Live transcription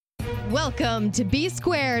Welcome to B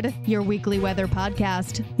Squared, your weekly weather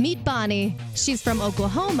podcast. Meet Bonnie. She's from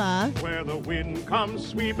Oklahoma, where the wind comes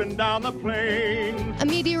sweeping down the plain. A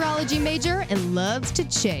meteorology major and loves to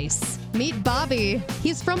chase. Meet Bobby.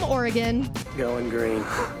 He's from Oregon. Going green.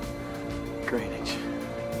 Greenwich.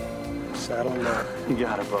 Saddle up. You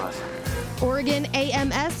got it, boss. Oregon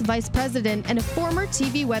AMS vice president and a former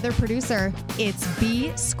TV weather producer. It's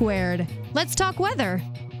B Squared. Let's talk weather.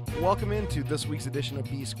 Welcome into this week's edition of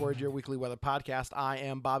B Squared, your weekly weather podcast. I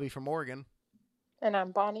am Bobby from Oregon. And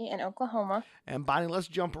I'm Bonnie in Oklahoma. And Bonnie, let's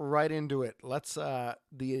jump right into it.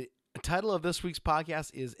 The title of this week's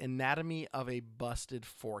podcast is Anatomy of a Busted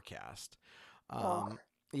Forecast.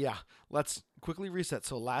 Yeah, let's quickly reset.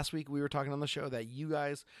 So last week we were talking on the show that you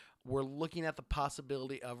guys were looking at the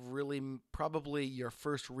possibility of really probably your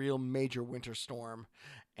first real major winter storm,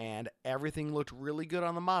 and everything looked really good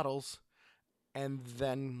on the models. And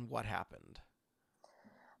then what happened?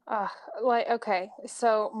 Okay,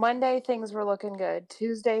 so Monday things were looking good.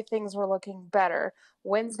 Tuesday things were looking better.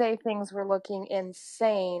 Wednesday things were looking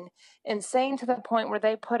insane. Insane to the point where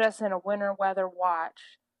they put us in a winter weather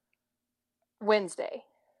watch Wednesday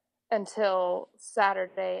until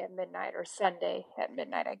Saturday at midnight, or Sunday at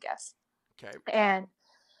midnight, I guess. Okay. And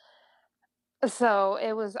so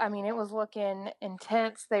it was looking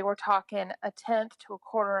intense. They were talking 1/10 to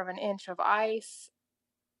 1/4 of an inch of ice.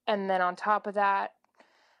 And then on top of that,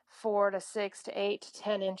 4 to 6 to 8 to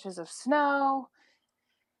 10 inches of snow.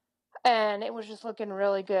 And it was just looking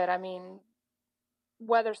really good. I mean,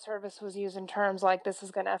 Weather Service was using terms like this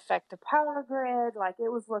is going to affect the power grid. Like, it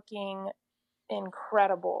was looking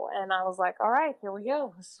incredible. And I was like, all right, here we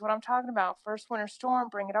go. This is what I'm talking about. First winter storm,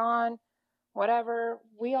 bring it on. Whatever.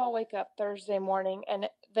 We all wake up Thursday morning and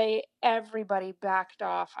everybody backed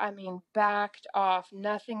off. I mean, backed off.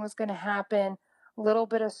 Nothing was going to happen. Little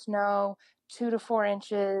bit of snow, 2 to 4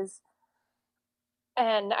 inches.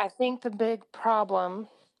 And I think the big problem,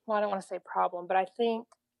 well, I don't want to say problem, but I think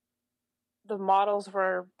the models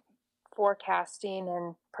were forecasting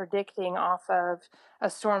and predicting off of a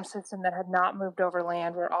storm system that had not moved over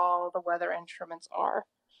land where all the weather instruments are.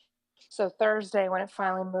 So Thursday, when it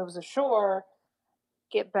finally moves ashore,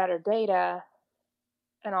 get better data,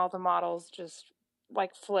 and all the models just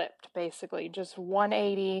like flipped, basically. Just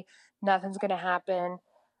 180, nothing's going to happen.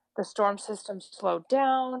 The storm system slowed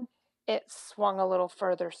down. It swung a little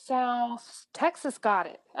further south. Texas got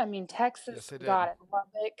it. Texas got it.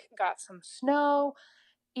 Lubbock got some snow.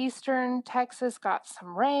 Eastern Texas got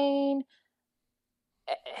some rain.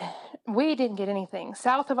 We didn't get anything.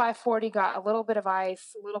 South of I-40 got a little bit of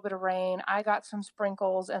ice, a little bit of rain. I got some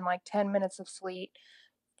sprinkles and like 10 minutes of sleet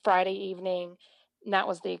Friday evening, and that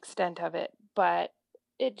was the extent of it. But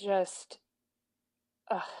it just,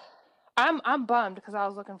 I'm bummed because I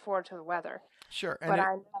was looking forward to the weather. Sure. But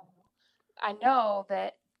I know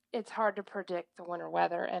that it's hard to predict the winter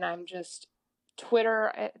weather, and I'm just,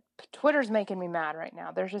 Twitter's making me mad right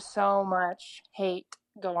now. There's just so much hate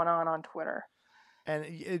going on Twitter. And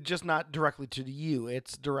it's just not directly to you.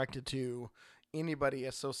 It's directed to anybody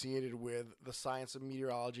associated with the science of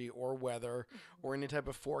meteorology or weather or any type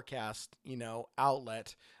of forecast,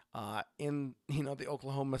 outlet in, the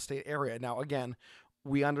Oklahoma State area. Now, again,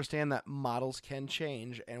 we understand that models can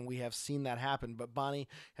change, and we have seen that happen. But, Bonnie,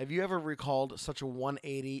 have you ever recalled such a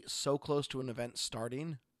 180 so close to an event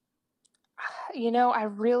starting? I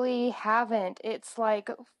really haven't. It's like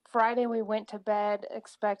Friday we went to bed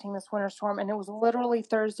expecting this winter storm, and it was literally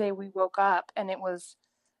Thursday we woke up and it was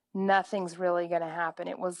nothing's really going to happen.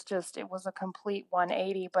 It was a complete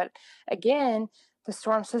 180. But again, the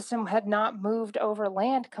storm system had not moved over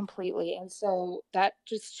land completely. And so that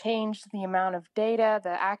just changed the amount of data,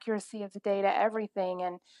 the accuracy of the data, everything.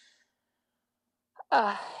 And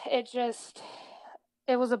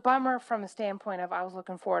it was a bummer from a standpoint of I was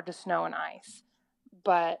looking forward to snow and ice,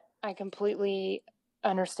 but I completely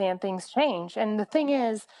understand things change. And the thing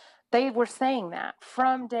is, they were saying that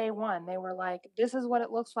from day one. They were like, this is what it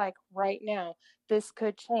looks like right now. This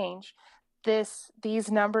could change. These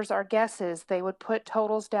numbers are guesses. They would put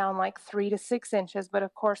totals down like 3 to 6 inches, but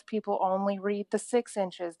of course people only read the 6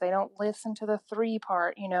 inches. They don't listen to the 3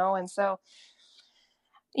 part, and so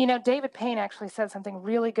David Payne actually said something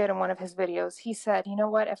really good in one of his videos. He said, you know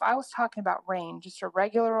what, if I was talking about rain, just a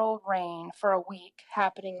regular old rain for a week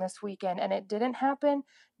happening this weekend, and it didn't happen,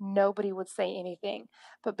 nobody would say anything.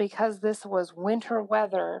 But because this was winter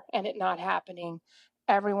weather and it not happening,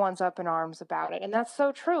 everyone's up in arms about it. And that's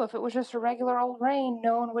so true. If it was just a regular old rain,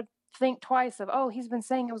 no one would think twice of, oh, he's been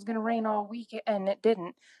saying it was going to rain all week and it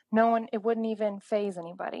didn't. It wouldn't even faze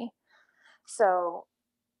anybody. So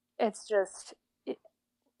it's just...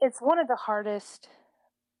 It's one of the hardest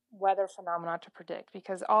weather phenomena to predict,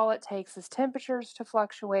 because all it takes is temperatures to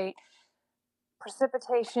fluctuate,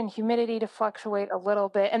 precipitation, humidity to fluctuate a little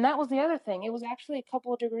bit. And that was the other thing. It was actually a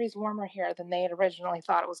couple of degrees warmer here than they had originally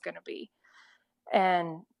thought it was going to be.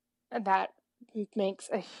 And that makes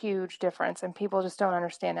a huge difference. And people just don't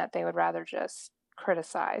understand that. They would rather just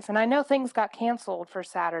criticize. And I know things got canceled for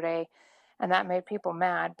Saturday, and that made people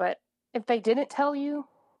mad. But if they didn't tell you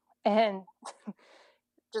and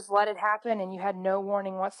just let it happen and you had no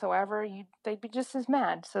warning whatsoever, they'd be just as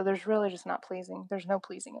mad. So there's really just not pleasing. There's no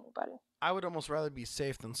pleasing anybody. I would almost rather be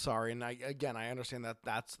safe than sorry. And I understand that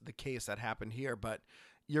that's the case that happened here, but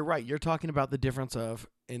you're right. You're talking about the difference of,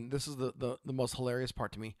 and this is the most hilarious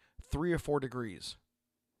part to me, 3 or 4 degrees.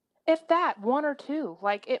 If that, 1 or 2,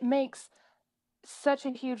 like, it makes such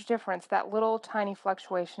a huge difference, that little tiny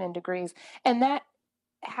fluctuation in degrees. And that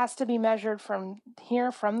has to be measured from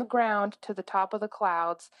here, from the ground to the top of the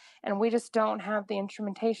clouds. And we just don't have the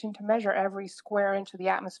instrumentation to measure every square inch of the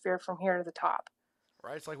atmosphere from here to the top.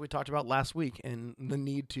 Right, it's like we talked about last week, and the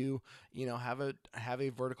need to, have a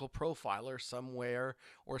vertical profiler somewhere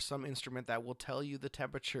or some instrument that will tell you the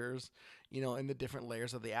temperatures, in the different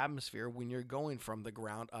layers of the atmosphere when you're going from the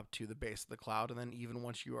ground up to the base of the cloud, and then even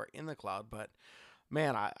once you are in the cloud. But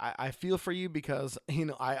man, I feel for you because,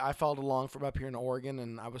 I followed along from up here in Oregon,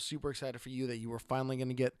 and I was super excited for you that you were finally going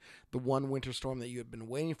to get the one winter storm that you had been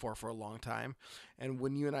waiting for a long time. And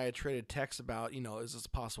when you and I had traded texts about, is this a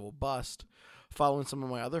possible bust, following some of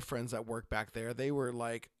my other friends that work back there, they were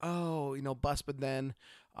like, oh, bust, but then,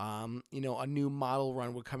 a new model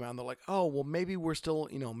run would come out, and they're like, oh, well, maybe we're still,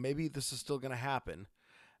 maybe this is still going to happen.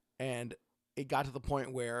 And it got to the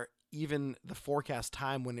point where even the forecast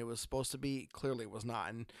time when it was supposed to be, clearly it was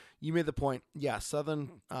not. And you made the point, yeah,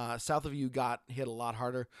 south of you got hit a lot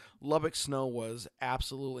harder. Lubbock snow was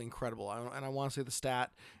absolutely incredible. And I want to say the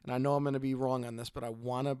stat, and I know I'm going to be wrong on this, but I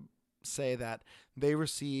want to say that they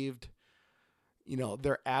received,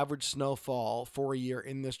 their average snowfall for a year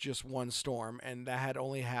in this just one storm, and that had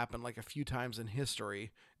only happened like a few times in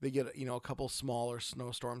history. They get, a couple smaller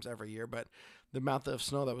snowstorms every year, but the amount of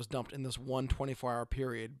snow that was dumped in this one 24-hour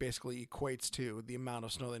period basically equates to the amount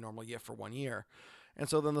of snow they normally get for 1 year. And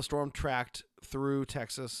so then the storm tracked through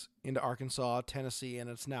Texas into Arkansas, Tennessee, and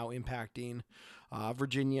it's now impacting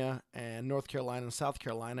Virginia and North Carolina and South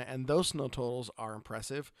Carolina. And those snow totals are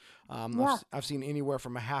impressive. I've seen anywhere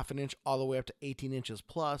from a half an inch all the way up to 18 inches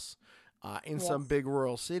plus in some big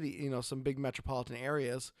rural city, some big metropolitan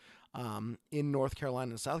areas in North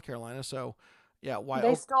Carolina and South Carolina. So, yeah, why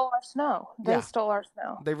they stole our snow. They stole our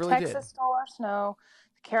snow. They really did. Texas stole our snow.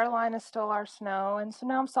 Carolina stole our snow, and so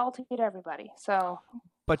now I'm salty at everybody. So,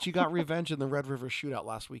 but you got revenge in the Red River Shootout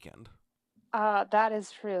last weekend. That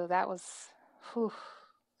is true. That was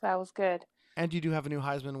good. And you do have a new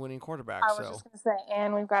Heisman winning quarterback. I was just going to say,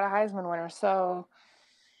 and we've got a Heisman winner. So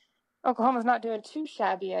Oklahoma's not doing too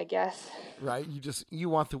shabby, I guess. Right. You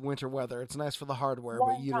want the winter weather. It's nice for the hardware,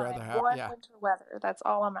 but you'd rather have winter weather. That's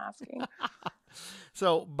all I'm asking.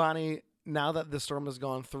 So, Bonnie, now that the storm has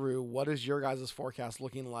gone through, what is your guys' forecast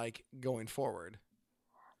looking like going forward?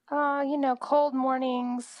 Cold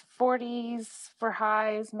mornings, 40s for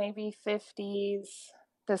highs, maybe 50s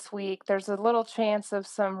this week. There's a little chance of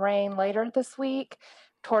some rain later this week,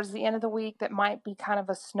 towards the end of the week, that might be kind of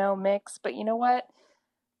a snow mix. But you know what?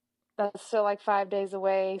 That's still like 5 days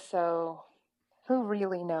away, so who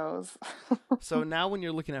really knows? So now when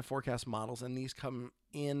you're looking at forecast models and these come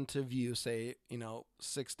into view, say,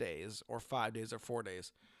 6 days or 5 days or 4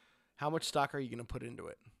 days, how much stock are you going to put into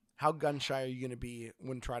it? How gun shy are you going to be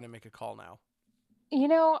when trying to make a call now?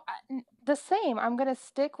 The same. I'm going to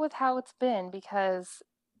stick with how it's been, because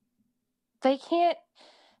they can't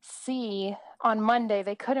see on Monday.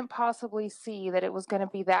 They couldn't possibly see that it was going to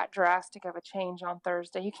be that drastic of a change on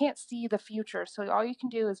Thursday. You can't see the future. So all you can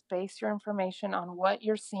do is base your information on what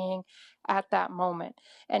you're seeing at that moment.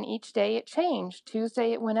 And each day it changed.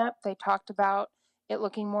 Tuesday it went up. They talked about it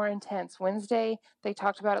looking more intense. Wednesday, they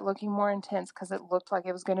talked about it looking more intense because it looked like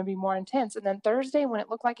it was going to be more intense. And then Thursday, when it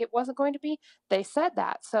looked like it wasn't going to be, they said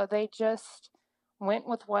that. So they just went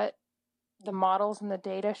with what the models and the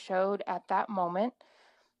data showed at that moment,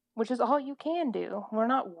 which is all you can do. We're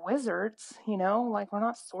not wizards, we're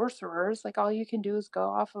not sorcerers. Like, all you can do is go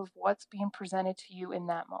off of what's being presented to you in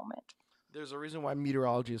that moment. There's a reason why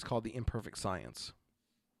meteorology is called the imperfect science.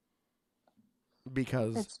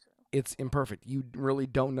 Because it's imperfect. You really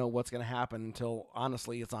don't know what's going to happen until,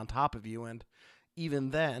 honestly, it's on top of you. And even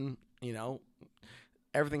then,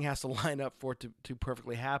 everything has to line up for it to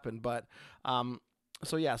perfectly happen. But,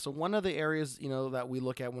 so one of the areas, that we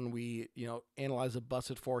look at when we, analyze a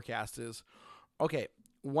busted forecast is, okay,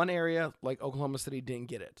 one area like Oklahoma City didn't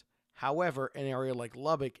get it. However, an area like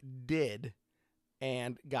Lubbock did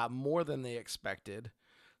and got more than they expected.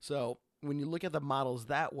 So when you look at the models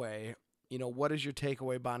that way, what is your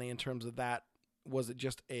takeaway, Bonnie, in terms of that? Was it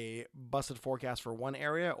just a busted forecast for one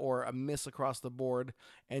area or a miss across the board,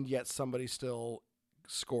 and yet somebody still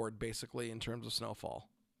scored basically in terms of snowfall?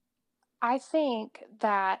 I think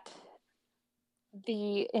that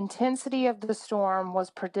the intensity of the storm was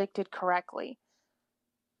predicted correctly,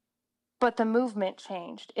 but the movement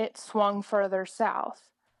changed. It swung further south.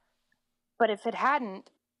 But if it hadn't,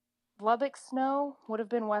 Lubbock snow would have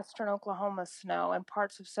been western Oklahoma snow and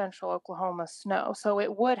parts of central Oklahoma snow. So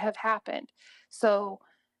it would have happened. So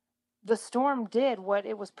the storm did what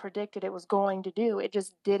it was predicted it was going to do. It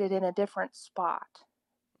just did it in a different spot.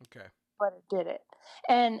 Okay. But it did it.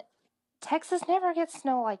 And Texas never gets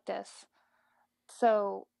snow like this.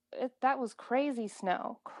 So that was crazy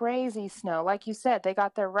snow. Like you said, they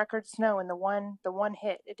got their record snow in the one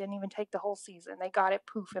hit. It didn't even take the whole season. They got it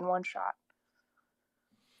poof in one shot.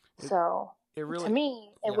 So it really, to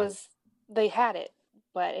me, it was, they had it,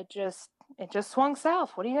 but it just swung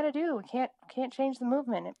south. What are you going to do? We can't change the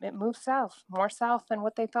movement. It moved south, more south than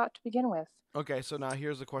what they thought to begin with. Okay, so now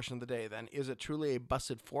here's the question of the day then. Is it truly a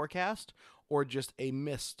busted forecast or just a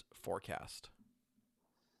missed forecast?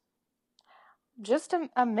 Just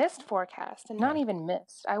a missed forecast, and not even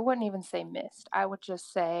missed. I wouldn't even say missed. I would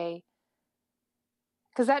just say,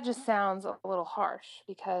 because that just sounds a little harsh,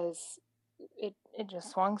 because it just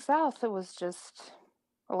swung south. It was just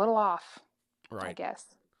a little off, right? I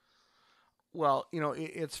guess. Well,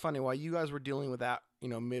 it's funny. While you guys were dealing with that,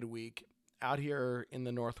 midweek, out here in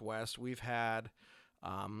the Northwest, we've had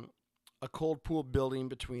a cold pool building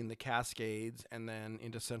between the Cascades and then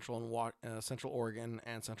into central Oregon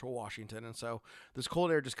and central Washington. And so this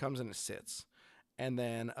cold air just comes and it sits. And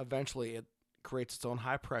then eventually it creates its own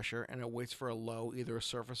high pressure and it waits for a low, either a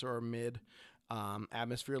surface or a mid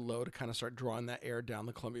atmosphere low to kind of start drawing that air down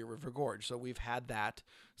the Columbia River Gorge. So we've had that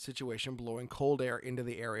situation blowing cold air into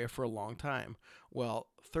the area for a long time. Well,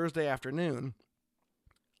 Thursday afternoon,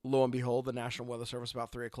 lo and behold, the National Weather Service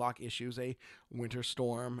about 3 o'clock issues a winter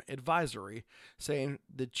storm advisory saying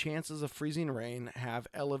the chances of freezing rain have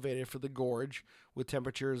elevated for the gorge with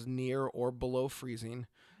temperatures near or below freezing.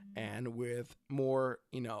 And with more,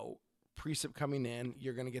 precip coming in,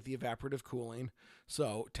 you're going to get the evaporative cooling,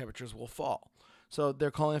 so temperatures will fall. So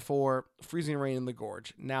they're calling for freezing rain in the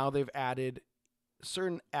gorge. Now they've added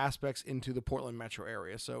certain aspects into the Portland metro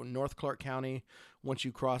area. So North Clark County, once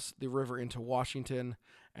you cross the river into Washington,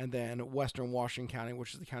 and then Western Washington County,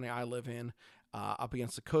 which is the county I live in, up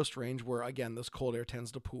against the Coast Range, where, again, this cold air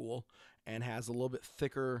tends to pool and has a little bit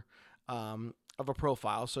thicker of a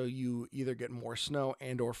profile. So you either get more snow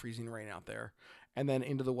and or freezing rain out there. And then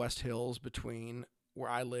into the West Hills between where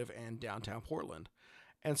I live and downtown Portland.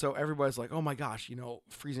 And so everybody's like, oh my gosh,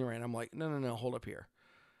 freezing rain. I'm like, no, hold up here.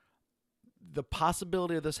 The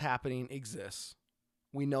possibility of this happening exists.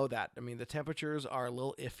 We know that. I mean, the temperatures are a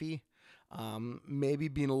little iffy. Maybe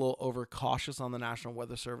being a little overcautious on the National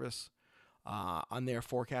Weather Service on their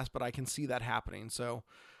forecast, but I can see that happening. So,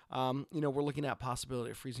 we're looking at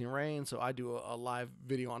possibility of freezing rain. So I do a live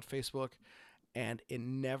video on Facebook, and it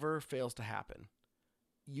never fails to happen.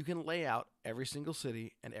 You can lay out every single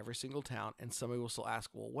city and every single town, and somebody will still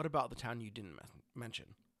ask, well, what about the town you didn't mention?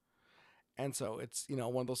 And so it's,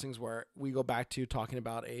 one of those things where we go back to talking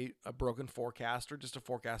about a broken forecast or just a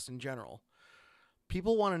forecast in general.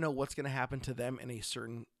 People want to know what's going to happen to them in a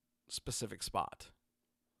certain specific spot.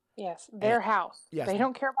 Yes, their house. Yes. They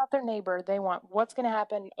don't care about their neighbor. They want what's going to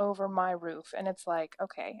happen over my roof. And it's like,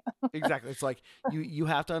 okay. Exactly. It's like you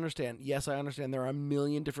have to understand. Yes, I understand there are a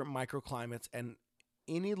million different microclimates, and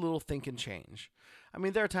any little thing can change. I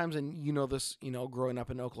mean, there are times, and this, growing up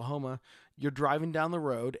in Oklahoma, you're driving down the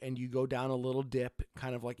road and you go down a little dip,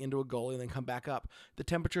 kind of like into a gully, and then come back up. The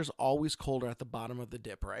temperature's always colder at the bottom of the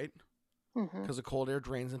dip, right? Because the cold air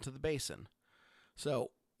drains into the basin.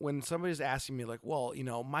 So when somebody's asking me like, well,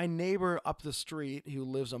 my neighbor up the street who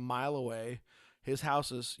lives a mile away, his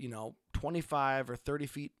house is, 25 or 30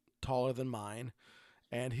 feet taller than mine,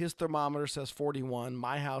 and his thermometer says 41,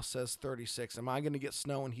 my house says 36. Am I going to get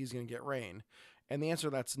snow and he's going to get rain? And the answer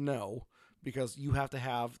to that's no, because you have to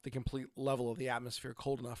have the complete level of the atmosphere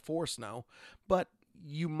cold enough for snow. But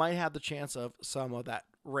you might have the chance of some of that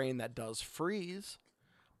rain that does freeze,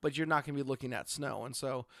 but you're not going to be looking at snow. And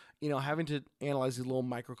so, having to analyze these little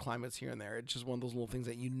microclimates here and there, it's just one of those little things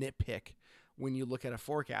that you nitpick when you look at a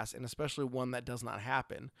forecast, and especially one that does not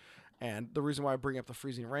happen. And the reason why I bring up the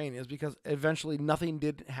freezing rain is because eventually nothing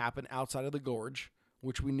did happen outside of the gorge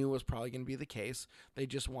which we knew was probably going to be the case. They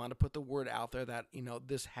just wanted to put the word out there that,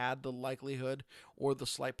 this had the likelihood or the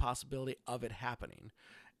slight possibility of it happening.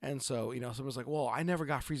 And so, someone's like, well, I never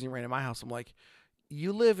got freezing rain in my house. I'm like,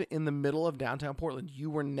 you live in the middle of downtown Portland. You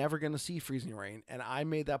were never going to see freezing rain. And I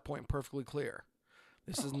made that point perfectly clear.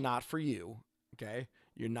 This is not for you. Okay.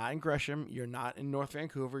 You're not in Gresham. You're not in North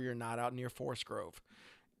Vancouver. You're not out near Forest Grove.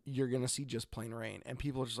 You're going to see just plain rain. And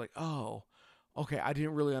people are just like, oh, okay, I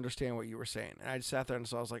didn't really understand what you were saying. And I just sat there and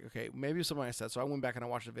so I was like, okay, maybe it's something I said. So I went back and I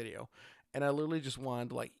watched the video. And I literally just wanted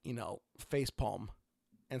to, face palm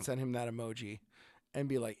and send him that emoji and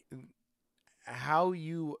be like, how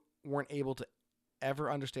you weren't able to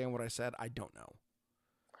ever understand what I said, I don't know.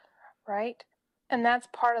 Right? And that's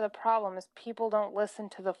part of the problem is people don't listen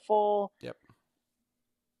to the full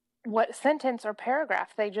what sentence or paragraph.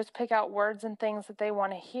 They just pick out words and things that they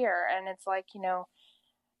want to hear. And it's like,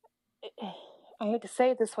 I hate to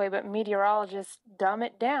say it this way, but meteorologists dumb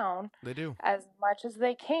it down. They do. As much as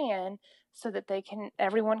they can so that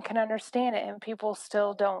everyone can understand it, and people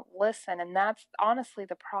still don't listen. And that's honestly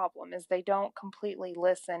the problem is they don't completely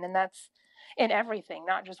listen. And that's in everything,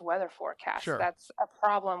 not just weather forecasts. Sure. That's a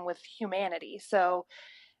problem with humanity. So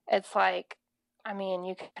it's like,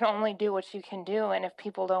 you can only do what you can do. And if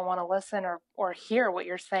people don't want to listen or hear what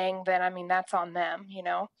you're saying, then, that's on them,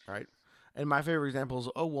 Right. And my favorite example is,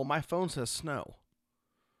 oh, well, my phone says snow.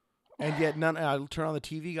 And yet I turn on the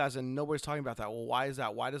TV, guys, and nobody's talking about that. Well, why is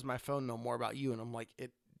that? Why does my phone know more about you? And I'm like, it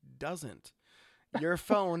doesn't. Your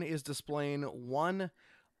phone is displaying one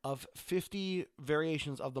of 50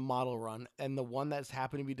 variations of the model run, and the one that's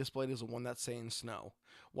happening to be displayed is the one that's saying snow.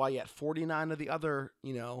 While yet 49 of the other,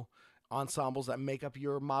 ensembles that make up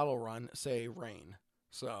your model run say rain.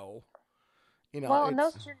 So, and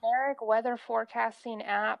those generic weather forecasting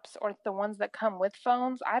apps or the ones that come with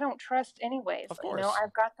phones, I don't trust anyways. Of course.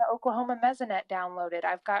 I've got the Oklahoma Mesonet downloaded.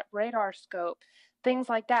 I've got Radar Scope, things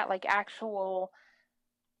like that, like actual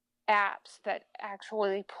apps that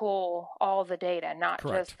actually pull all the data, not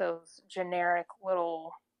Correct. Just those generic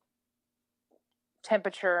little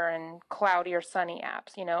temperature and cloudy or sunny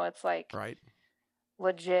apps. It's like right.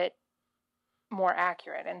 legit more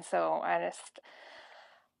accurate. And so I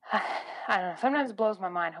don't know, sometimes it blows my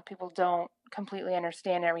mind how people don't completely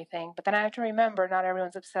understand everything. But then I have to remember not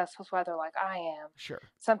everyone's obsessed with weather like I am. Sure.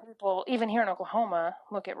 Some people, even here in Oklahoma,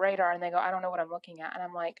 look at radar and they go, I don't know what I'm looking at. And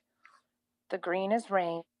I'm like, the green is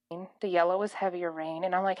rain, the yellow is heavier rain.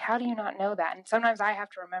 And I'm like, how do you not know that? And sometimes I have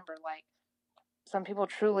to remember, like, some people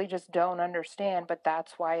truly just don't understand, but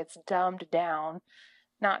that's why it's dumbed down,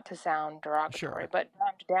 not to sound derogatory, Sure. but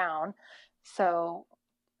dumbed down so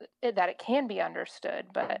that it can be understood.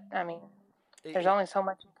 But there's only so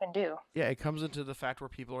much you can do. Yeah, it comes into the fact where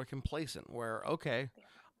people are complacent, where, okay,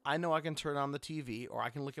 I know I can turn on the TV or I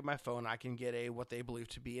can look at my phone, I can get what they believe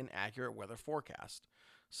to be an accurate weather forecast.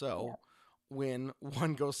 So when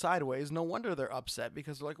one goes sideways, no wonder they're upset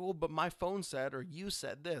because they're like, well, but my phone said or you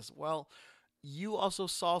said this. Well, you also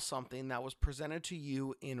saw something that was presented to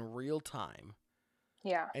you in real time.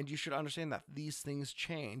 Yeah. And you should understand that these things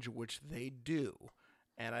change, which they do.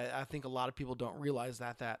 And I think a lot of people don't realize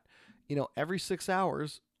that, every 6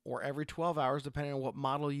 hours or every 12 hours, depending on what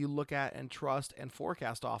model you look at and trust and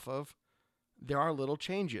forecast off of, there are little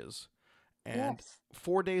changes. And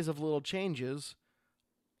 4 days of little changes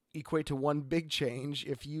equate to one big change.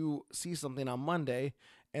 If you see something on Monday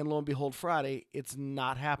and lo and behold, Friday, it's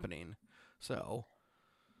not happening. So.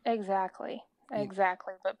 Exactly.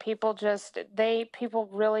 But people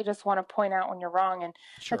really just want to point out when you're wrong. And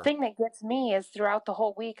Sure. The thing that gets me is throughout the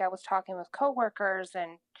whole week, I was talking with coworkers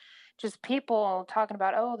and just people talking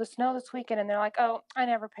about, oh, the snow this weekend. And they're like, oh, I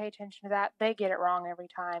never pay attention to that. They get it wrong every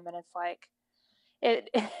time. And it's like, it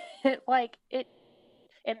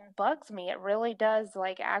bugs me. It really does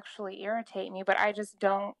actually irritate me, but I just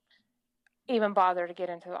don't even bother to get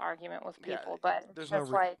into the argument with people. But it's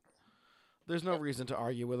just there's no reason to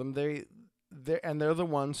argue with them. They're the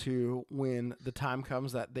ones who, when the time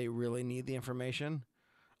comes that they really need the information,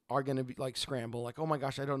 are going to be scramble, oh my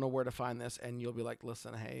gosh, I don't know where to find this. And you'll be like,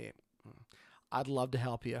 listen, hey, I'd love to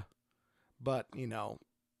help you, but we never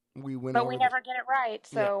get it right.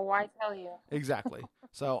 So why tell you? Exactly.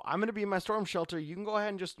 So I'm going to be in my storm shelter. You can go ahead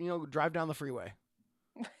and just, drive down the freeway.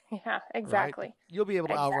 Yeah, exactly. Right? You'll be able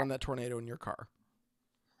to outrun that tornado in your car.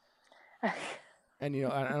 And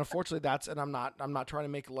and unfortunately I'm not trying to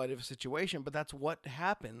make light of a situation, but that's what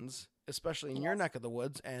happens, especially in your neck of the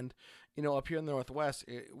woods. And up here in the Northwest,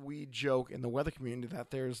 we joke in the weather community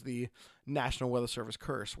that there's the National Weather Service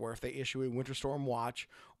curse, where if they issue a winter storm watch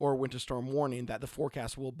or a winter storm warning, that the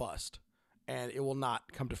forecast will bust and it will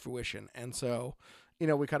not come to fruition. And so,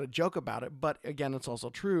 we kind of joke about it, but again, it's also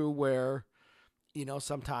true where,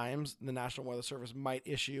 sometimes the National Weather Service might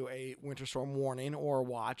issue a winter storm warning or a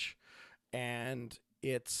watch, and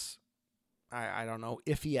it's, I don't know,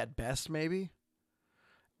 iffy at best maybe.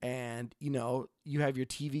 And, you have your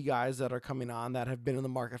TV guys that are coming on that have been in the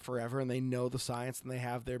market forever and they know the science and they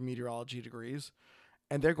have their meteorology degrees,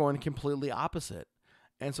 and they're going completely opposite.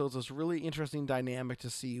 And so it's this really interesting dynamic to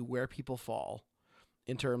see where people fall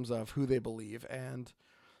in terms of who they believe. And,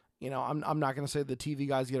 I'm not going to say the TV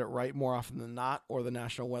guys get it right more often than not, or the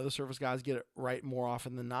National Weather Service guys get it right more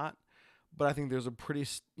often than not. But I think there's a pretty,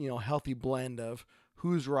 healthy blend of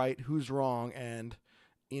who's right, who's wrong. And,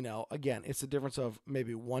 again, it's the difference of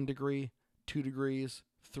maybe 1 degree, 2 degrees,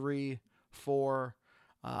 3, 4,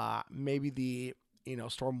 maybe the,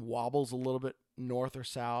 storm wobbles a little bit north or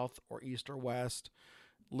south or east or west.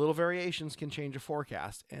 Little variations can change a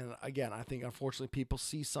forecast. And again, I think unfortunately people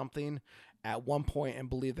see something at one point and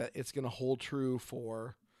believe that it's going to hold true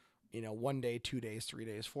for, 1 day, 2 days, 3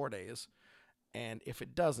 days, 4 days. And if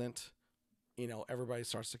it doesn't, everybody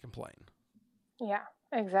starts to complain. Yeah,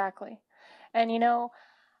 exactly. And,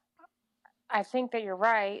 I think that you're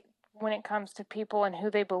right when it comes to people and who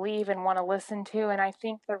they believe and want to listen to. And I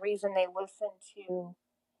think the reason they listen to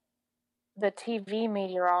the TV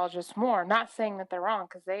meteorologists more, not saying that they're wrong,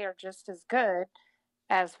 because they are just as good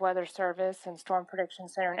as Weather Service and Storm Prediction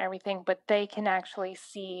Center and everything, but they can actually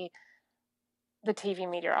see the TV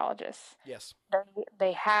meteorologists. Yes.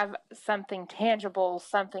 They have something tangible,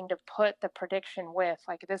 something to put the prediction with,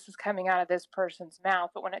 like this is coming out of this person's mouth.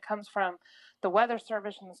 But when it comes from the Weather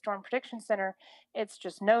Service and the Storm Prediction Center, it's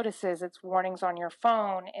just notices, it's warnings on your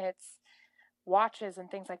phone, it's watches and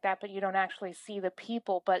things like that, but you don't actually see the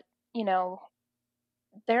people. But,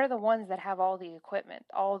 they're the ones that have all the equipment,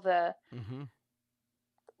 all the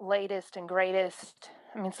latest and greatest.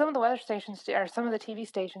 I mean, some of the weather stations do, or some of the TV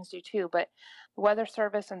stations do too, but the Weather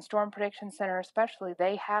Service and Storm Prediction Center especially,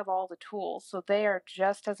 they have all the tools. So they are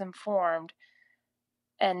just as informed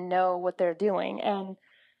and know what they're doing. And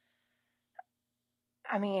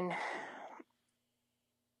I mean,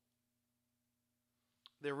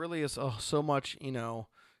 there really is so much,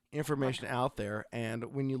 information out there.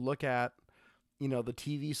 And when you look at, the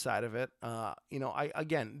TV side of it,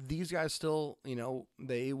 again, these guys still,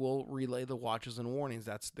 they will relay the watches and warnings.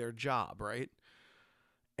 That's their job, right?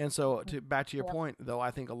 And so back to your point, though,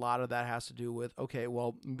 I think a lot of that has to do with, okay,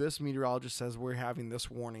 well, this meteorologist says we're having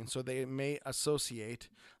this warning. So they may associate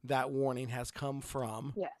that warning has come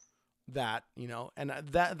from that, and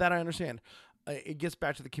that I understand. It gets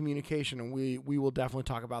back to the communication, and we will definitely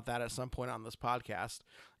talk about that at some point on this podcast.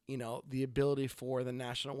 The ability for the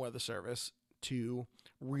National Weather Service to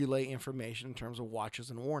relay information in terms of watches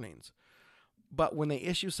and warnings. But when they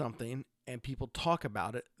issue something and people talk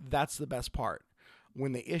about it, that's the best part.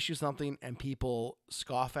 When they issue something and people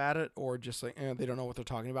scoff at it or just like, they don't know what they're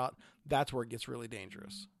talking about, that's where it gets really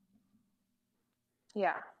dangerous.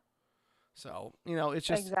 Yeah. So, it's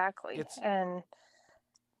just... Exactly.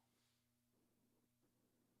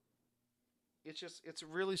 It's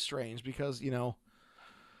really strange because,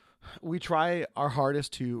 we try our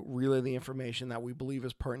hardest to relay the information that we believe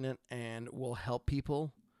is pertinent and will help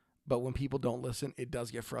people. But when people don't listen, it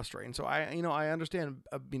does get frustrating. So I understand,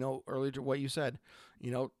 earlier what you said,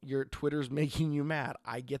 your Twitter's making you mad.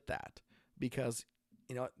 I get that because,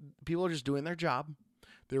 people are just doing their job.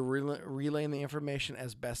 They're relaying the information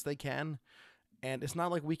as best they can. And it's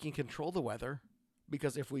not like we can control the weather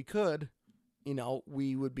because if we could,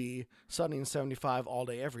 we would be sunny and 75 all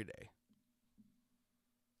day, every day.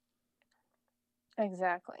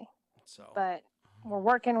 Exactly. So, but we're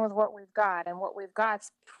working with what we've got, and what we've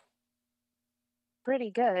got's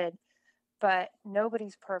pretty good, but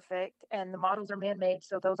nobody's perfect, and the models are man-made,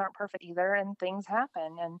 so those aren't perfect either, and things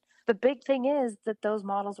happen. And the big thing is that those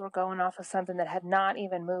models were going off of something that had not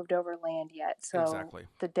even moved over land yet. So exactly.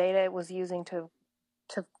 The data it was using to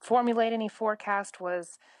formulate any forecast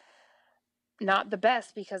was not the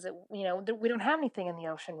best because we don't have anything in the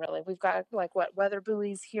ocean really. We've got weather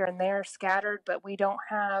buoys here and there scattered, but we don't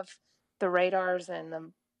have the radars and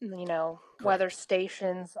the weather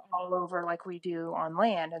stations all over like we do on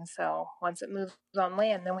land. And so once it moves on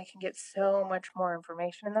land, then we can get so much more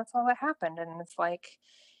information, and that's all that happened. And it's like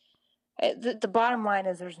the bottom line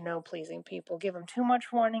is there's no pleasing people. Give them too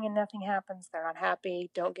much warning and nothing happens, they're not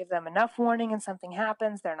happy. Don't give them enough warning and something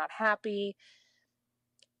happens, they're not happy.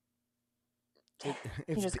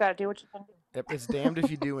 You just got to do what you can do. It's damned if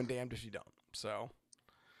you do and damned if you don't. So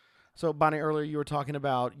Bonnie, earlier you were talking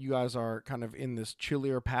about you guys are kind of in this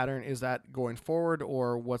chillier pattern. Is that going forward,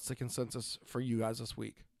 or what's the consensus for you guys this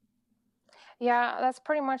week? Yeah, that's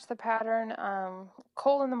pretty much the pattern.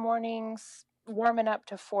 Cold in the mornings, warming up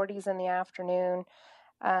to 40s in the afternoon.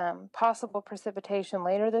 Possible precipitation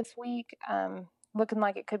later this week. Looking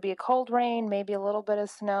like it could be a cold rain, maybe a little bit of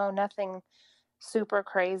snow. Nothing super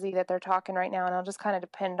crazy that they're talking right now, and it'll just kind of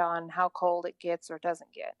depend on how cold it gets or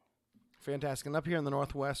doesn't get. Fantastic. And up here in the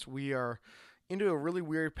Northwest, we are into a really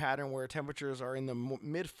weird pattern where temperatures are in the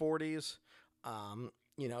mid 40s.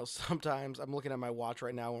 Sometimes I'm looking at my watch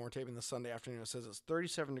right now when we're taping this Sunday afternoon. It says it's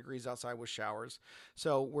 37 degrees outside with showers.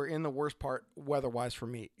 So we're in the worst part weather-wise for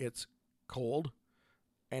me. It's cold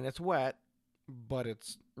and it's wet, but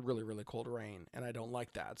it's really, really cold rain, and I don't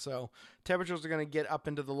like that. So temperatures are going to get up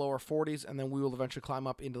into the lower 40s, and then we will eventually climb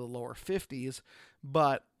up into the lower 50s.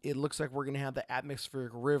 But it looks like we're going to have the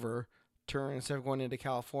atmospheric river turn, instead of going into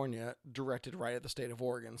California, directed right at the state of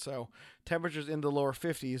Oregon. So temperatures in the lower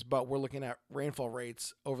 50s, but we're looking at rainfall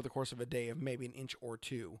rates over the course of a day of maybe an inch or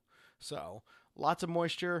two. So lots of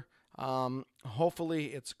moisture.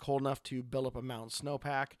 Hopefully it's cold enough to build up a mountain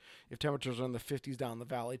snowpack. If temperatures are in the 50s down the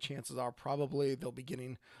valley, chances are probably they'll be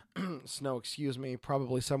getting snow,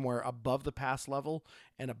 probably somewhere above the pass level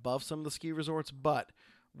and above some of the ski resorts, but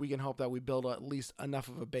we can hope that we build at least enough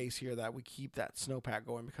of a base here that we keep that snowpack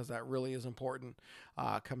going, because that really is important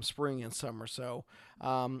come spring and summer. So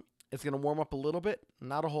it's going to warm up a little bit,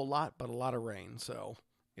 not a whole lot, but a lot of rain. So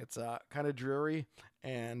it's kind of dreary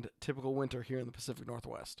and typical winter here in the Pacific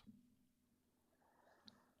Northwest.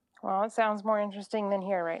 Well, it sounds more interesting than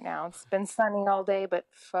here right now. It's been sunny all day, but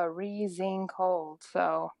freezing cold.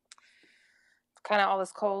 So it's kind of all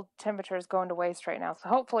this cold temperature is going to waste right now. So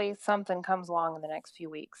hopefully something comes along in the next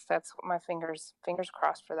few weeks. That's what my fingers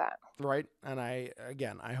crossed for that. Right. And I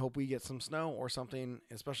hope we get some snow or something,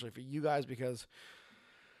 especially for you guys, because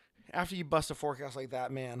after you bust a forecast like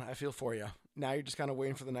that, man, I feel for you. Now you're just kind of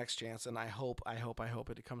waiting for the next chance, and I hope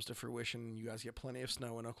it comes to fruition and you guys get plenty of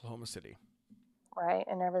snow in Oklahoma City. Right,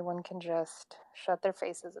 and everyone can just shut their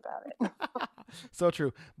faces about it. So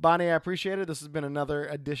true. Bonnie, I appreciate it. This has been another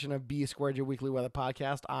edition of B Squared, your weekly weather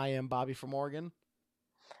podcast. I am Bobby from Oregon.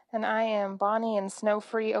 And I am Bonnie in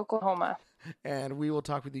snow-free Oklahoma. And we will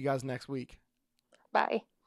talk with you guys next week. Bye.